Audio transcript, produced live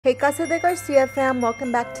Hey Casa de Garcia fam,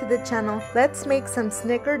 welcome back to the channel. Let's make some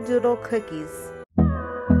Snicker Doodle cookies.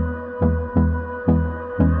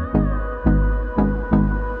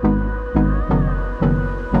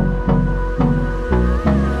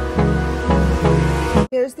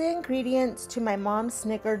 Here's the ingredients to my mom's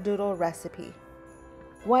Snicker Doodle recipe.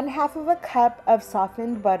 1/2 of a cup of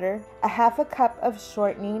softened butter, 1/2 cup of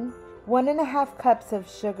shortening, 1½ cups of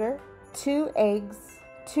sugar, 2 eggs,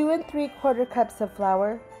 2 3/4 cups of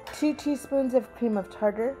flour, 2 teaspoons of cream of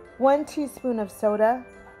tartar, 1 teaspoon of soda,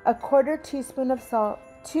 1/4 teaspoon of salt,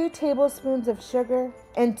 2 tablespoons of sugar,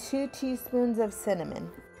 and 2 teaspoons of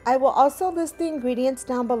cinnamon. I will also list the ingredients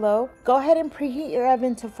down below. Go ahead and preheat your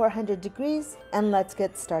oven to 400 degrees and let's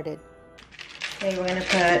get started. Okay, we're going to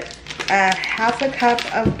put 1/2 cup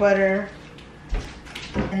of butter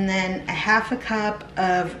and then 1/2 cup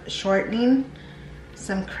of shortening.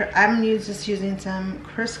 I'm just using some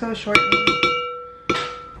Crisco shortening.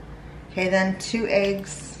 Okay, then 2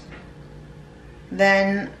 eggs,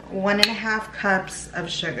 then 1½ cups of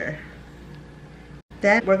sugar.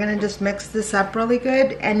 Then we're gonna just mix this up really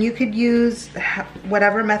good, and you could use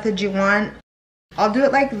whatever method you want. I'll do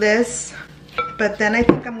it like this, but then I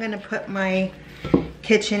think I'm gonna put my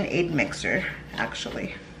KitchenAid mixer,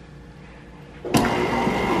 actually.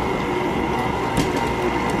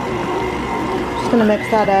 Just gonna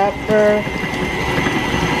mix that up so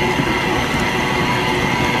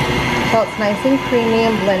it's nice and creamy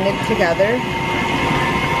and blended together.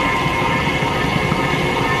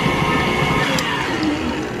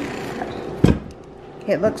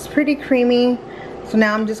 Okay, it looks pretty creamy. So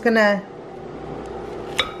now I'm just gonna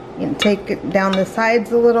take it down the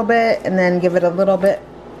sides a little bit and then give it a little bit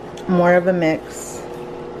more of a mix.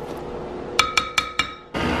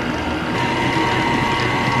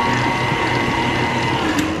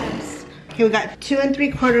 Okay, we got 2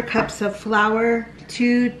 3/4 cups of flour,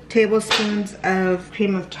 2 tablespoons of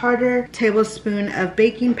cream of tartar, tablespoon of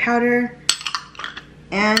baking powder,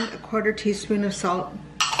 and 1/4 teaspoon of salt.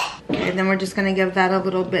 Okay, and then we're just gonna give that a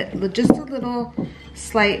little bit, just a little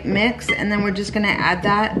slight mix, and then we're just gonna add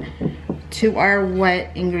that to our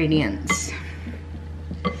wet ingredients.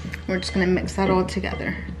 We're just gonna mix that all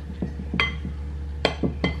together.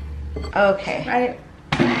 Okay, right,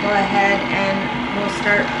 go ahead and we'll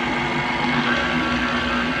start.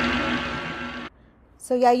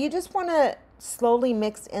 So yeah, you just want to slowly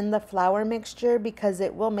mix in the flour mixture because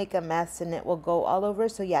it will make a mess and it will go all over.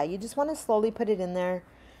 So yeah, you just want to slowly put it in there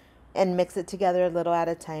and mix it together a little at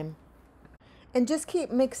a time. And just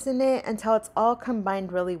keep mixing it until it's all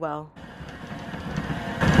combined really well.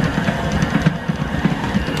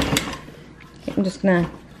 Okay, I'm just going to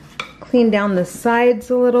clean down the sides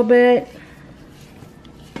a little bit.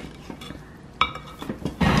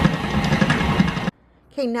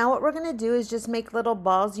 Okay, now what we're gonna do is just make little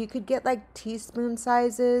balls. You could get like teaspoon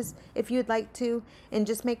sizes if you'd like to, and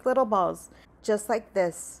just make little balls, just like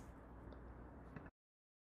this.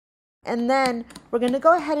 And then we're gonna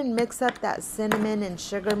go ahead and mix up that cinnamon and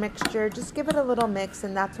sugar mixture. Just give it a little mix,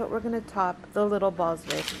 and that's what we're gonna top the little balls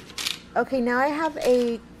with. Okay, now I have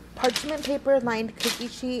a parchment paper lined cookie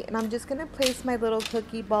sheet, and I'm just gonna place my little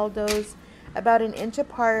cookie ball doughs about 1 inch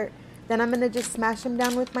apart. Then I'm going to just smash them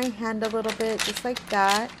down with my hand a little bit, just like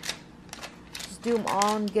that. Just do them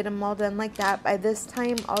all and get them all done like that. By this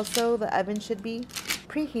time, also, the oven should be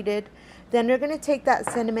preheated. Then you're going to take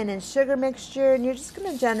that cinnamon and sugar mixture, and you're just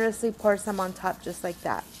going to generously pour some on top, just like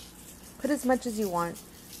that. Put as much as you want,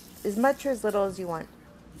 as much or as little as you want.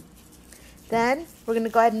 Then we're going to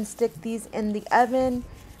go ahead and stick these in the oven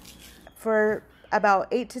for about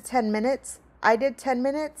 8 to 10 minutes. I did 10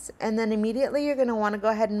 minutes, and then immediately you're going to want to go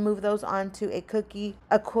ahead and move those onto a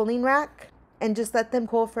cooling rack, and just let them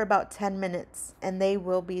cool for about 10 minutes, and they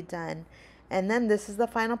will be done. And then this is the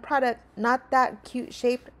final product. Not that cute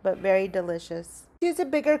shape, but very delicious. Use a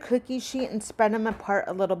bigger cookie sheet and spread them apart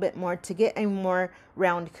a little bit more to get a more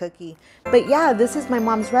round cookie. But yeah, this is my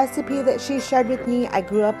mom's recipe that she shared with me. I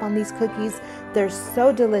grew up on these cookies. They're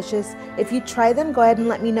so delicious. If you try them, go ahead and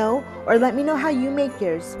let me know, or let me know how you make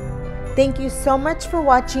yours. Thank you so much for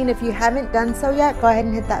watching. If you haven't done so yet, go ahead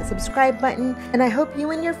and hit that subscribe button. And I hope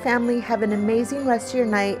you and your family have an amazing rest of your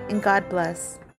night, and God bless.